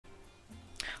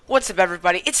What's up,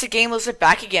 everybody? It's the Game Lizard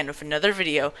back again with another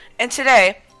video, and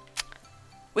today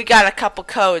we got a couple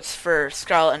codes for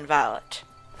Scarlet and Violet.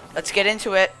 Let's get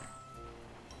into it.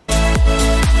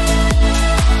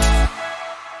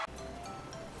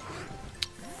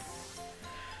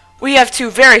 We have two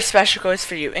very special codes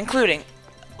for you, including,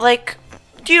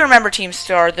 do you remember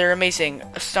TEAMSTAR, their amazing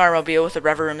Starmobile with a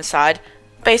rev room inside?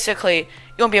 Basically,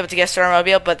 you won't be able to get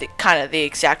Starmobile, but the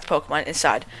exact Pokemon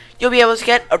inside. You'll be able to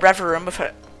get a rev room with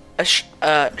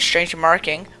a strange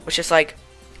marking, which is like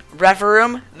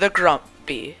Reverum the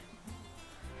Grumpy.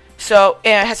 So,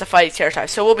 and it has a fighting terror type.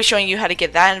 So we'll be showing you how to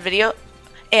get that in the video.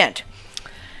 And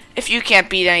if you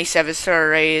can't beat any 7-star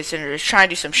arrays and are just trying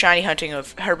to do some shiny hunting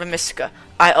of Herba Mystica,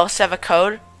 I also have a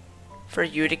code for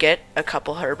you to get a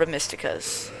couple Herba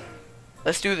Mysticas.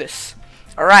 Let's do this.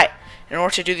 Alright, in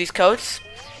order to do these codes,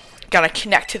 gotta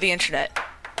connect to the internet.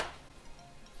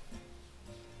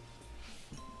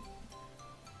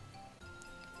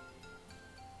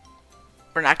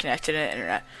 We're not connected to the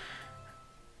internet.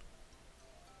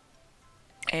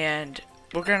 And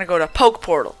we're gonna go to Poke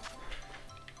Portal.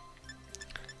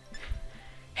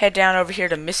 Head down over here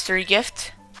to Mystery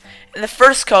Gift. And the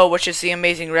first code, which is the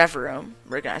amazing Rev Room,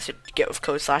 we're gonna have to get with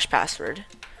code/password.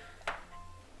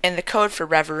 And the code for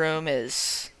Rev Room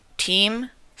is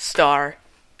TEAMSTAR.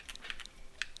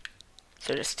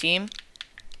 So just team.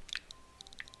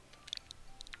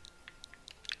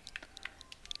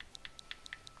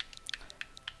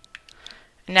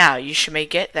 Now you should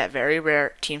make it that very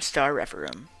rare TEAMSTAR Rev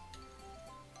Room.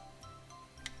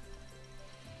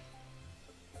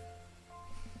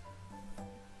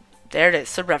 There it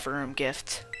is, the Rev Room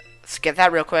gift. Let's get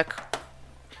that real quick.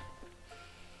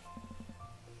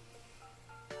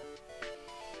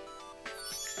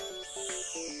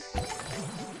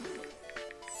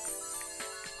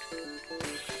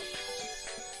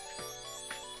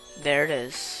 There it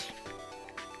is.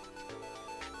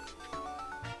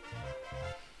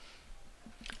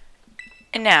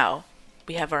 And now,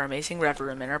 we have our amazing Rev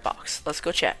Room in our box. Let's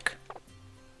go check.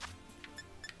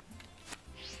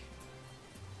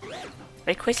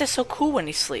 Rayquaza's so cool when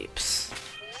he sleeps.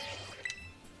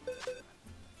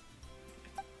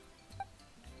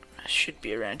 I should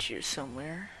be around here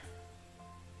somewhere.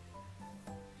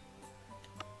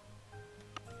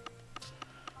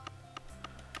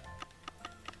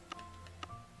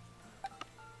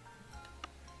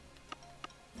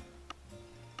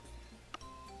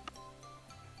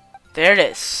 There it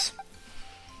is.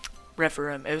 Rev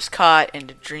Room. It was caught in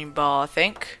the Dream Ball, I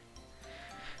think.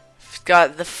 It's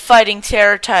got the Fighting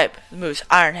Terror type. The moves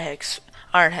Iron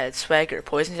Head, Swagger,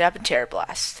 Poison Zap, and Terror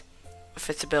Blast. With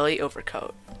its ability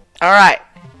Overcoat. Alright.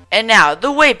 And now,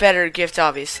 the way better gift,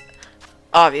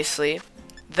 obviously.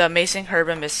 The amazing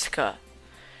Herba Mystica.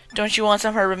 Don't you want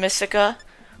some Herba Mystica?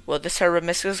 Well, this Herba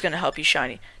Mystica is going to help you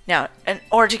shiny. Now, in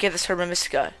order to get this Herba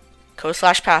Mystica,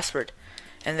 code/password.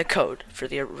 And the code for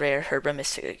the rare Herba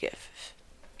Mystica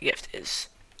gift is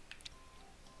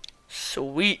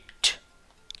sweet.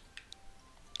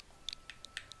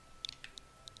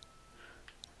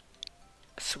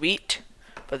 Sweet,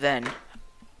 but then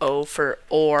O for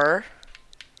or,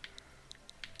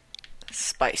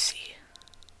 spicy.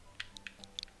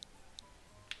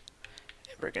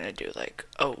 And we're gonna do like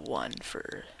O1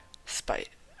 for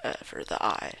for the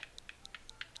I.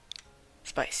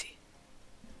 Spicy.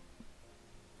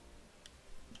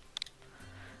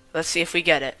 Let's see if we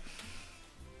get it.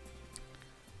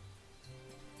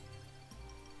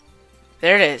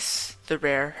 There it is, the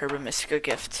rare Herba Mystica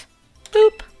gift.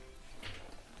 Boop.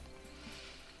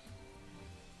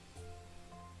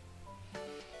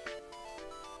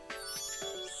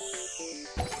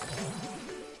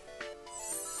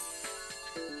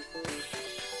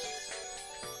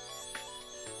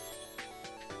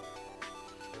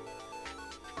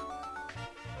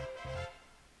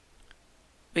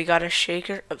 We got a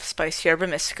shaker of spicy Herba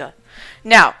Mystica.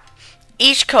 Now,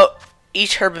 each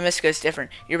Herba Mystica is different.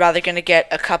 You're either gonna get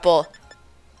a couple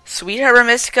sweet Herba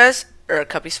Mysticas or a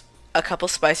couple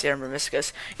spicy Herba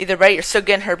Mysticas. Either way, you're still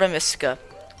getting Herba Mystica.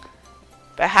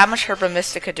 But how much Herba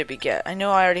Mystica did we get? I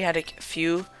know I already had a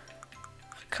few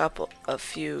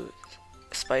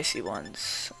spicy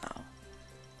ones. Oh.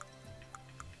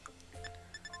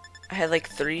 I had like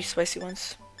 3 spicy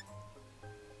ones.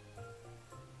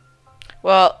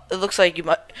 Well, it looks like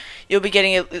you'll be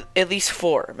getting at least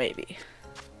 4, maybe.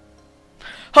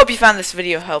 Hope you found this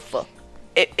video helpful.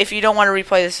 If you don't want to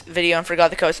replay this video and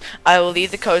forgot the codes, I will leave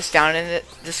the codes down in the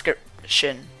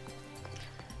description.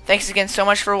 Thanks again so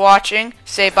much for watching.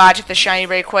 Say bye to the shiny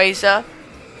Rayquaza.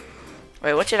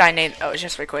 Wait, what did I name? Oh, it's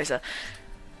just Rayquaza.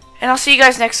 And I'll see you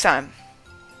guys next time.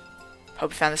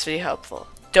 Hope you found this video helpful.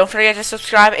 Don't forget to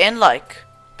subscribe and like.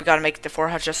 We gotta make it to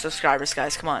 400 subscribers,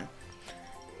 guys. Come on.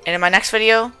 And in my next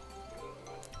video,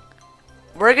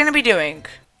 we're gonna be doing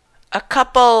a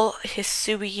couple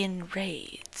Hisuian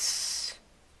raids.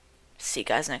 See you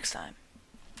guys next time.